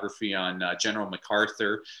biography on General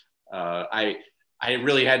MacArthur. I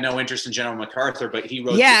really had no interest in General MacArthur, but he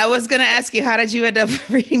wrote. Yeah, I was going to ask you, how did you end up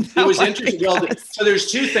reading that? It was interesting. Well, so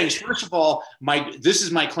there's two things. First of all, this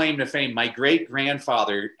is my claim to fame. My great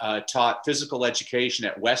grandfather taught physical education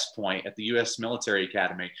at West Point at the U.S. Military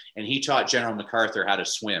Academy, and he taught General MacArthur how to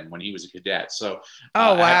swim when he was a cadet. So,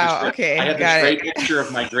 wow, I have this great picture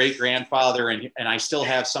of my great grandfather, and I still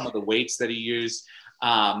have some of the weights that he used.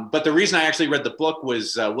 But the reason I actually read the book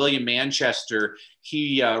was William Manchester.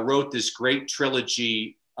 He wrote this great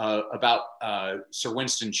trilogy about Sir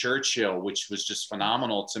Winston Churchill, which was just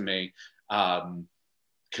phenomenal to me.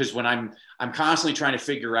 Because when I'm constantly trying to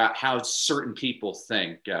figure out how certain people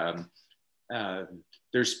think.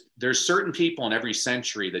 There's certain people in every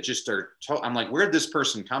century that just are. I'm like, where'd this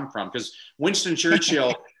person come from? Because Winston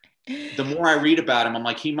Churchill, the more I read about him, I'm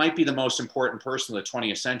like, he might be the most important person of the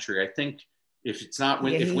 20th century. I think. If it's not,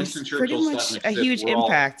 if Winston Churchill doesn't exist, a huge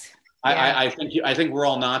impact. I think we're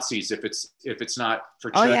all Nazis if it's not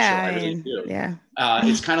for Churchill. I really do. Yeah.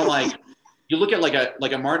 It's kind of like you look at like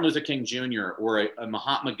a Martin Luther King Jr. or a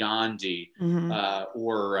Mahatma Gandhi,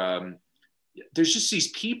 or there's just these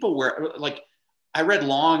people where I read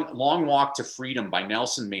Long Walk to Freedom by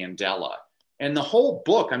Nelson Mandela. And the whole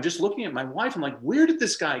book, I'm just looking at my wife. I'm like, where did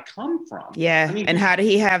this guy come from? Yeah. I mean, and how did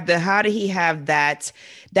he have that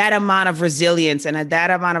amount of resilience and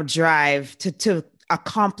that amount of drive to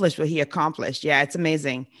accomplish what he accomplished? Yeah, it's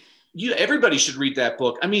amazing. Everybody should read that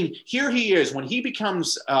book. I mean, here he is when he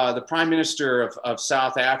becomes the prime minister of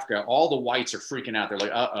South Africa. All the whites are freaking out. They're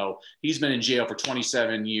like, uh-oh, he's been in jail for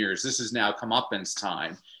 27 years. This is now comeuppance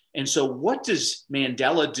time. And so what does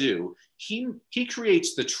Mandela do? He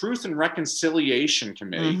creates the Truth and Reconciliation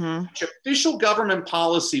Committee, which official government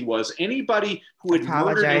policy was anybody who had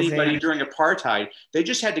murdered anybody during apartheid, they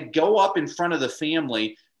just had to go up in front of the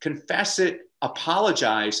family, confess it,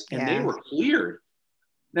 apologize, and they were cleared.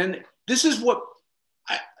 Then this was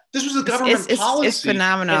the government policy. It's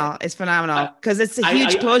phenomenal. It's phenomenal because it's a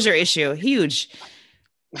huge closure issue. Huge.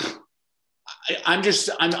 I'm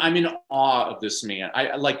in awe of this man.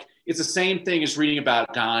 It's the same thing as reading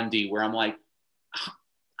about Gandhi, where I'm like,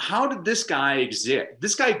 how did this guy exist?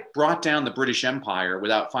 This guy brought down the British Empire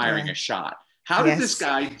without firing a shot. How did this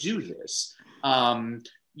guy do this?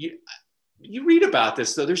 You read about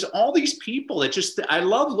this, though. There's all these people that I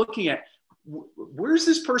love looking at. Where's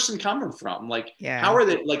this person coming from? How are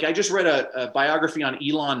they? I just read a biography on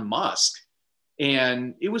Elon Musk.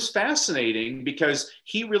 And it was fascinating because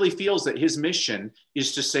he really feels that his mission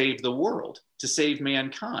is to save the world, to save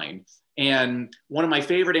mankind. And one of my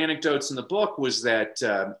favorite anecdotes in the book was that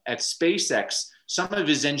at SpaceX, some of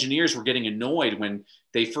his engineers were getting annoyed when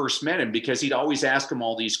they first met him because he'd always ask them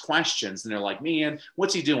all these questions. And they're like, man,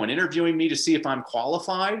 what's he doing? Interviewing me to see if I'm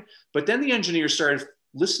qualified? But then the engineers started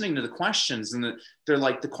listening to the questions, and they're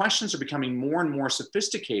like, the questions are becoming more and more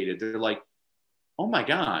sophisticated. They're like, oh my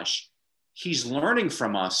gosh, he's learning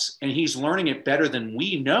from us, and he's learning it better than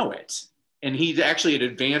we know it. And he actually had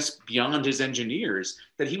advanced beyond his engineers,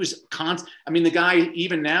 that he was I mean, the guy,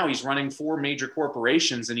 even now, he's running 4 major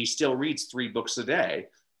corporations and he still reads 3 books a day,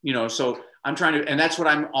 you know? So I'm trying to, and that's what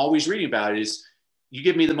I'm always reading about is, you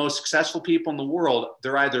give me the most successful people in the world,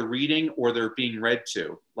 they're either reading or they're being read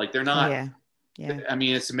to. Like they're not, I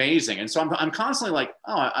mean, it's amazing. And so I'm constantly like,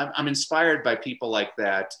 oh, I'm inspired by people like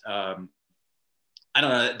that. I don't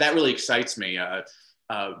know, that really excites me.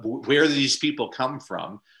 Where do these people come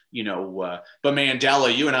from? You know, but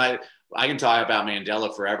Mandela, you and I can talk about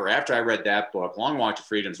Mandela forever. After I read that book, Long Walk to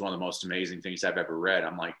Freedom is one of the most amazing things I've ever read.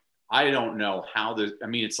 I'm like, I don't know how I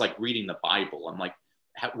mean, it's like reading the Bible. I'm like,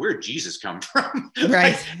 where did Jesus come from?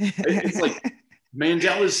 Right. It's like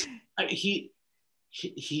Mandela's, he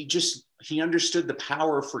understood the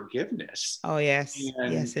power of forgiveness. Oh, yes.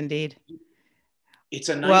 And yes, indeed. It's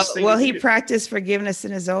a nice thing. Well, he practiced forgiveness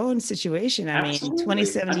in his own situation. I mean,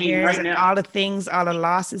 27 years right and now, all the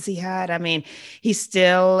losses he had. I mean, he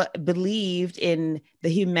still believed in the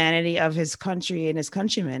humanity of his country and his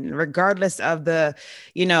countrymen, regardless of the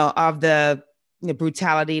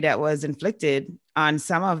brutality that was inflicted on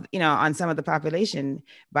some of the population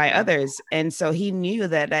by others. And so he knew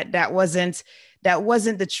that wasn't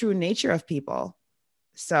the true nature of people.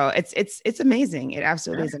 So it's amazing. It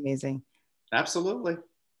absolutely is amazing. Absolutely.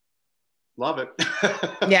 Love it.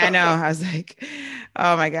 Yeah, I know. I was like,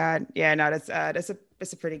 oh my God. Yeah, no,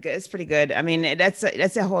 it's pretty good. I mean, that's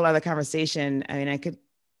a whole other conversation. I mean,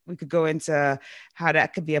 we could go into how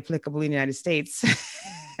that could be applicable in the United States.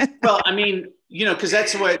 Well, I mean, you know, because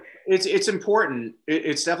that's what it's important.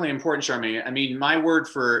 It's definitely important, Charmaine. I mean, my word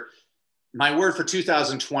for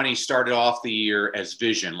 2020 started off the year as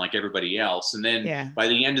vision, like everybody else. And then by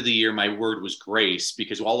the end of the year, my word was grace,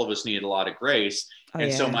 because all of us needed a lot of grace.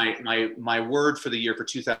 So my word for the year for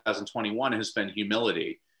 2021 has been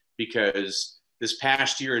humility, because this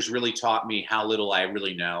past year has really taught me how little I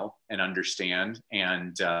really know and understand,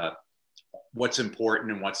 and what's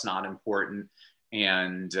important and what's not important.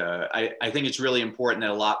 And I think it's really important that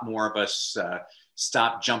a lot more of us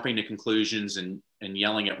stop jumping to conclusions and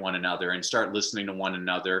yelling at one another and start listening to one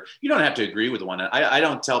another. You don't have to agree with one another. I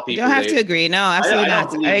don't tell people. You don't have to agree. No, absolutely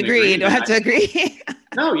not. I agree. You don't have to agree.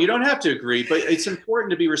 No, you don't have to agree, but it's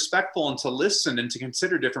important to be respectful and to listen and to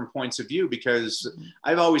consider different points of view, because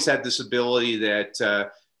I've always had this ability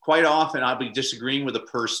that quite often I'll be disagreeing with a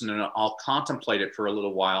person and I'll contemplate it for a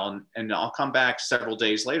little while, and I'll come back several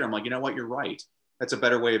days later. I'm like, you know what? You're right. That's a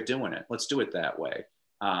better way of doing it. Let's do it that way.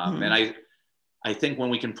 And I think when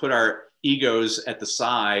we can put our egos at the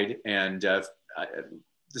side and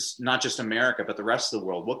this, not just America, but the rest of the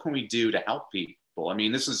world, what can we do to help people? I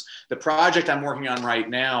mean, this is the project I'm working on right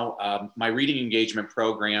now, my reading engagement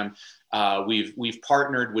program. We've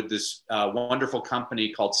partnered with this wonderful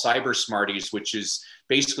company called Cyber Smarties, which is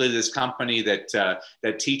basically this company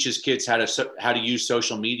that teaches kids how to use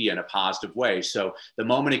social media in a positive way. So the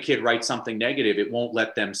moment a kid writes something negative, it won't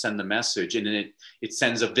let them send the message, and then it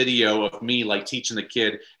sends a video of me like teaching the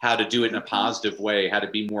kid how to do it in a positive way, how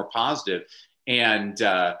to be more positive. And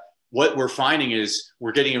what we're finding is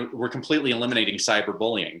we're completely eliminating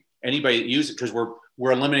cyberbullying. Anybody that uses it, because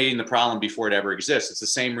we're eliminating the problem before it ever exists. It's the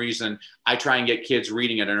same reason I try and get kids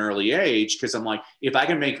reading at an early age, because I'm like, if I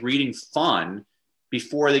can make reading fun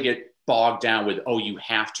before they get bogged down with, oh, you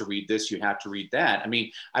have to read this, you have to read that. I mean,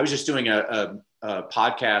 I was just doing a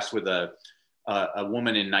podcast with a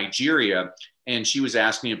woman in Nigeria, and she was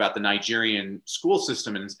asking me about the Nigerian school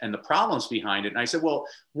system and the problems behind it. And I said, well,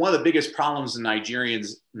 one of the biggest problems in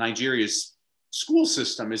Nigeria's school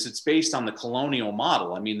system is it's based on the colonial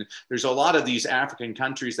model. I mean, there's a lot of these African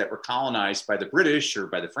countries that were colonized by the British or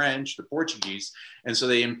by the French, the Portuguese. And so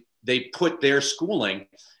they put their schooling.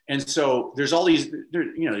 And so there's all these,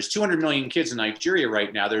 there's 200 million kids in Nigeria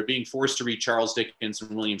right now that are being forced to read Charles Dickens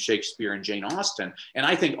and William Shakespeare and Jane Austen. And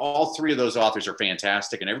I think all 3 of those authors are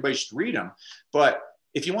fantastic and everybody should read them. But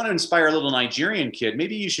if you want to inspire a little Nigerian kid,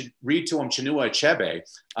 maybe you should read to him Chinua Achebe.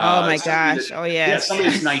 Oh my gosh. Oh yes. Yeah, somebody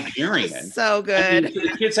that's Nigerian. So good. I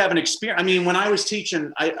mean, the kids have an experience. I mean, when I was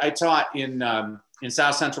teaching, I taught in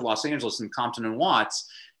South Central Los Angeles in Compton and Watts.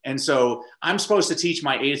 And so I'm supposed to teach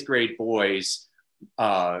my 8th grade boys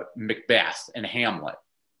Macbeth and Hamlet,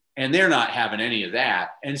 and they're not having any of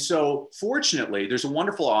that. And so fortunately, there's a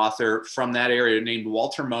wonderful author from that area named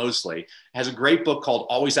Walter Mosley, has a great book called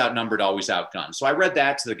Always Outnumbered, Always Outgunned. So I read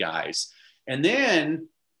that to the guys. And then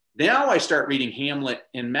Now I start reading Hamlet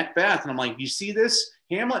and Macbeth, and I'm like, you see this?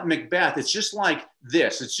 Hamlet and Macbeth, it's just like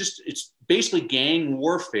this. It's basically gang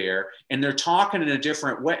warfare, and they're talking in a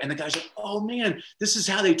different way. And the guy's like, oh man, this is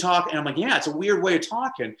how they talk. And I'm like, yeah, it's a weird way of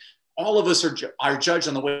talking. All of us are judged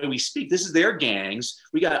on the way we speak. This is their gangs.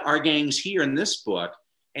 We got our gangs here in this book.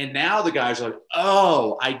 And now the guys are like,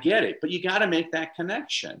 oh, I get it. But you got to make that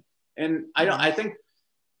connection. And I think,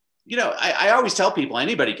 I always tell people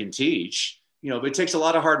anybody can teach, but it takes a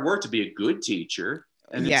lot of hard work to be a good teacher.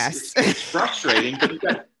 And yes, it's frustrating,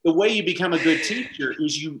 but the way you become a good teacher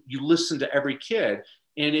is you listen to every kid.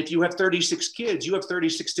 And if you have 36 kids, you have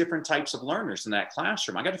 36 different types of learners in that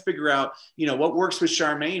classroom. I got to figure out, what works with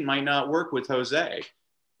Charmaine might not work with Jose.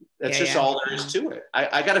 That's all there is to it.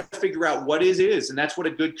 I got to figure out what it is. And that's what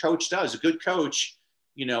a good coach does. A good coach,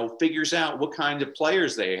 figures out what kind of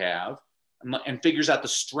players they have and figures out the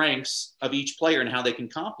strengths of each player and how they can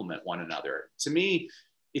complement one another. To me,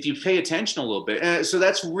 if you pay attention a little bit, so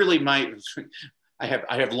that's really I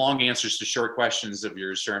have long answers to short questions of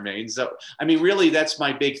yours, Charmaine. So, really, that's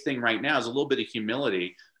my big thing right now is a little bit of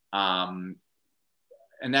humility. And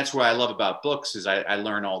that's what I love about books is I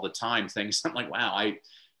learn all the time things. I'm like, wow,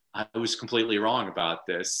 I was completely wrong about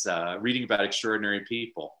this, reading about extraordinary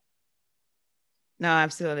people. No,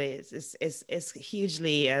 absolutely. It's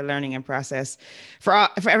hugely a learning process for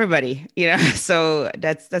everybody, so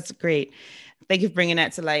that's great. Thank you for bringing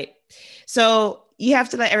that to light. So you have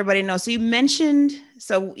to let everybody know. So you mentioned,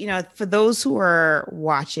 for those who are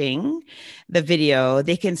watching the video,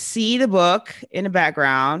 they can see the book in the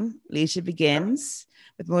background. Leadership Begins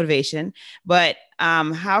with Motivation. But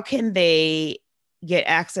how can they get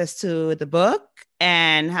access to the book?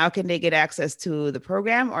 And how can they get access to the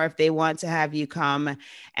program? Or if they want to have you come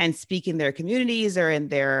and speak in their communities or in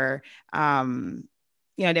their,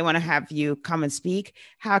 they want to have you come and speak,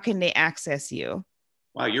 how can they access you?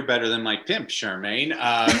 Wow, you're better than my pimp, Charmaine.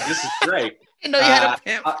 This is great. I know you had a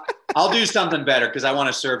pimp. I'll do something better because I want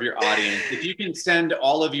to serve your audience. If you can send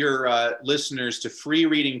all of your listeners to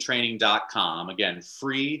freereadingtraining.com, again,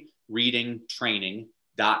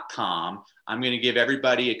 freereadingtraining.com, I'm going to give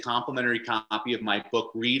everybody a complimentary copy of my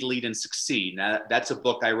book, Read, Lead, and Succeed. Now, that's a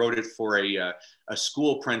book, I wrote it for a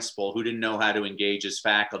school principal who didn't know how to engage his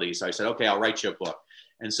faculty. So I said, okay, I'll write you a book.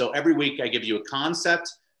 And so every week I give you a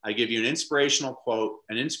concept, I give you an inspirational quote,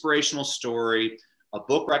 an inspirational story, a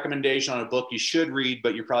book recommendation on a book you should read,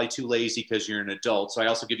 but you're probably too lazy because you're an adult. So I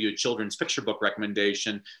also give you a children's picture book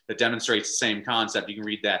recommendation that demonstrates the same concept. You can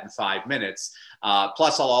read that in 5 minutes.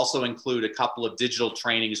 Plus, I'll also include a couple of digital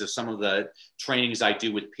trainings of some of the trainings I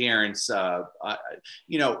do with parents.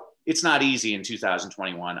 It's not easy in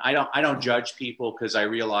 2021. I don't judge people because I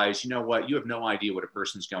realize, you have no idea what a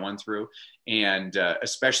person's going through. And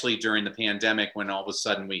especially during the pandemic, when all of a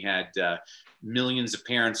sudden we had millions of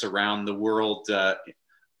parents around the world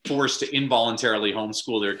forced to involuntarily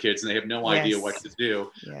homeschool their kids and they have no idea what to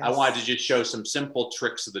do. Yes. I wanted to just show some simple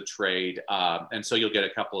tricks of the trade. And so you'll get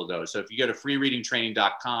a couple of those. So if you go to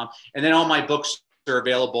freereadingtraining.com, and then all my books are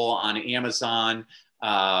available on Amazon.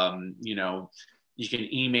 You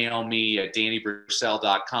can email me at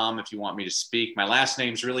DannyBrussell.com if you want me to speak. My last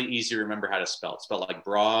name's really easy to remember how to spell. It's spelled like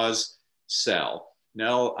Bras-Cell.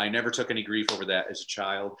 No, I never took any grief over that as a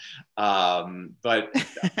child. But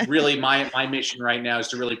really my mission right now is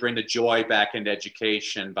to really bring the joy back into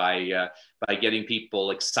education by getting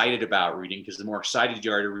people excited about reading, because the more excited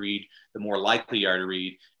you are to read, the more likely you are to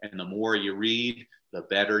read. And the more you read, the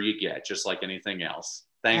better you get, just like anything else.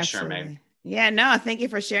 Thanks, Absolutely. Charmaine. Yeah, no, thank you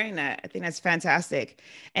for sharing that. I think that's fantastic.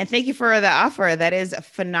 And thank you for the offer. That is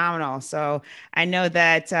phenomenal. So I know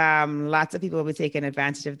that lots of people will be taking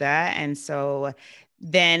advantage of that. And so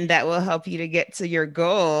then that will help you to get to your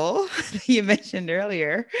goal that you mentioned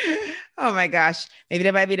earlier. Oh my gosh. Maybe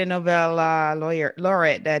that might be the Nobel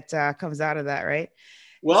laureate that comes out of that, right?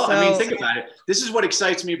 Well, think about it. This is what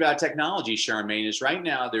excites me about technology, Charmaine, is right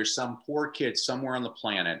now there's some poor kid somewhere on the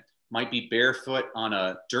planet, might be barefoot on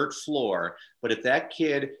a dirt floor, but if that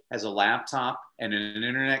kid has a laptop and an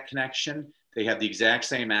internet connection, they have the exact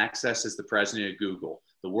same access as the president of Google.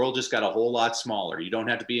 The world just got a whole lot smaller. You don't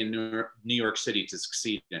have to be in New York City to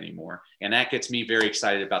succeed anymore. And that gets me very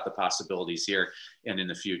excited about the possibilities here and in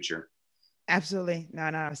the future. Absolutely. No,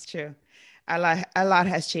 it's true. A lot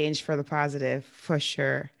has changed for the positive, for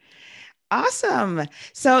sure. Awesome.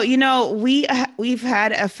 So, we've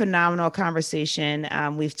had a phenomenal conversation.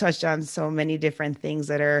 We've touched on so many different things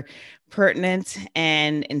that are pertinent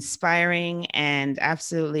and inspiring and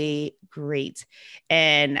absolutely great.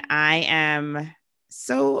 And I am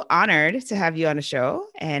so honored to have you on the show.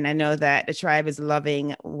 And I know that the tribe is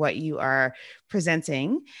loving what you are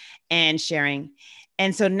presenting and sharing.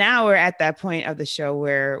 And so now we're at that point of the show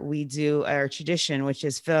where we do our tradition, which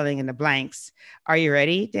is filling in the blanks. Are you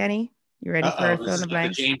ready, Danny? You ready for fill in the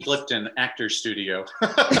blanks? The James Lipton Actors Studio.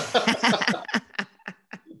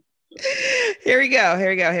 Here we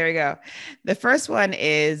go. The first one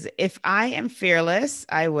is, if I am fearless,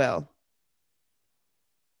 I will.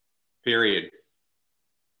 Period.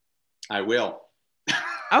 I will.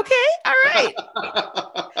 Okay. All right.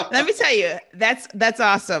 Let me tell you, that's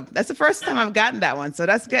awesome. That's the first time I've gotten that one. So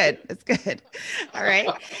that's good. That's good. All right.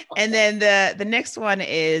 And then the next one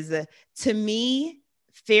is, to me,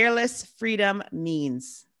 fearless freedom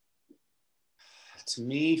means. To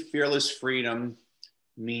me, fearless freedom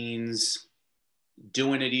means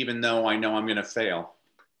doing it even though I know I'm going to fail.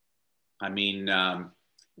 I mean,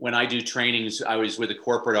 when I do trainings, I was with a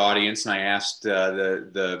corporate audience and I asked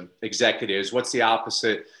the executives, what's the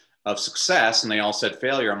opposite of success? And they all said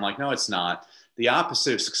failure. I'm like, no, it's not. The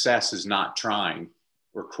opposite of success is not trying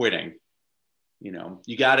or quitting. You know,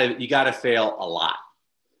 you gotta fail a lot.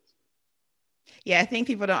 Yeah, I think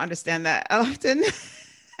people don't understand that often.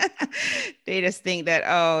 They just think that,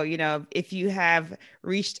 oh, you know, if you have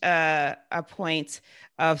reached a point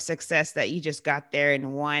of success that you just got there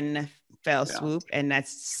in one fell swoop, and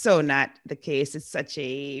that's so not the case. It's such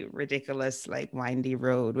a ridiculous, like, windy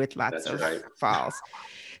road with lots of falls.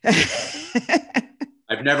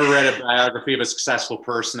 I've never read a biography of a successful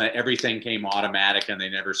person that everything came automatic and they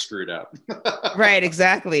never screwed up. Right,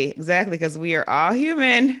 exactly, because we are all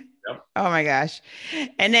human. Yep. Oh my gosh.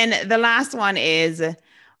 And then the last one is,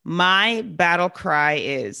 my battle cry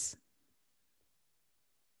is.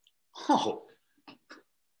 Oh,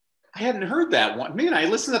 I hadn't heard that one. Man, I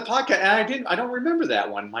listened to the podcast and I don't remember that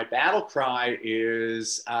one. My battle cry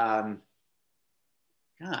is,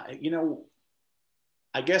 you know,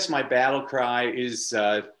 I guess my battle cry is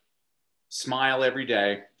smile every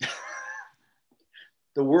day.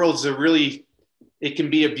 The world's it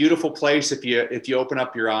can be a beautiful place if you open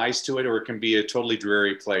up your eyes to it, or it can be a totally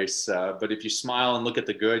dreary place. But if you smile and look at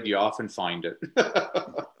the good, you often find it.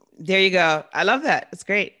 There you go. I love that. It's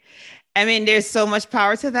great. I mean, there's so much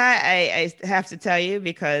power to that. I have to tell you,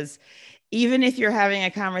 because even if you're having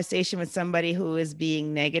a conversation with somebody who is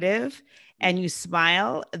being negative and you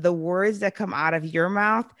smile, the words that come out of your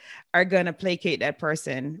mouth are going to placate that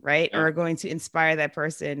person, right? Yeah. Or are going to inspire that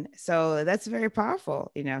person. So that's very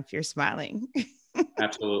powerful, you know, if you're smiling.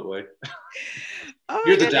 Absolutely. Oh,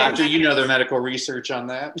 you're the doctor, you know the medical research on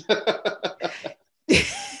that.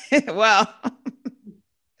 Well,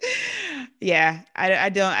 yeah,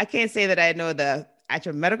 I can't say that I know the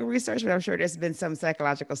actual medical research, but I'm sure there's been some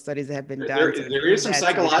psychological studies that have been done. There is some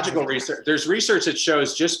psychological research. There's research that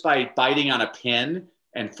shows just by biting on a pin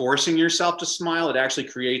and forcing yourself to smile, it actually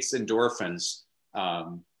creates endorphins.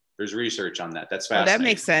 There's research on that. That's fascinating. That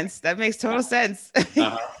makes sense. That makes total sense.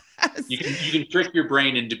 Uh-huh. You can trick your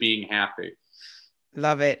brain into being happy.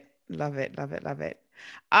 Love it.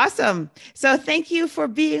 Awesome. So thank you for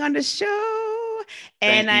being on the show.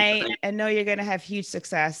 And I know you're going to have huge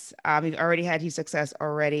success. You've already had huge success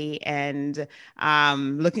already. And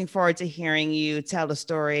looking forward to hearing you tell the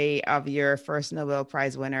story of your first Nobel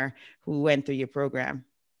Prize winner who went through your program.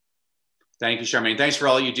 Thank you, Charmaine. Thanks for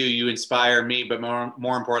all you do. You inspire me, but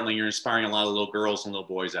more importantly, you're inspiring a lot of little girls and little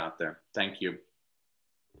boys out there. Thank you.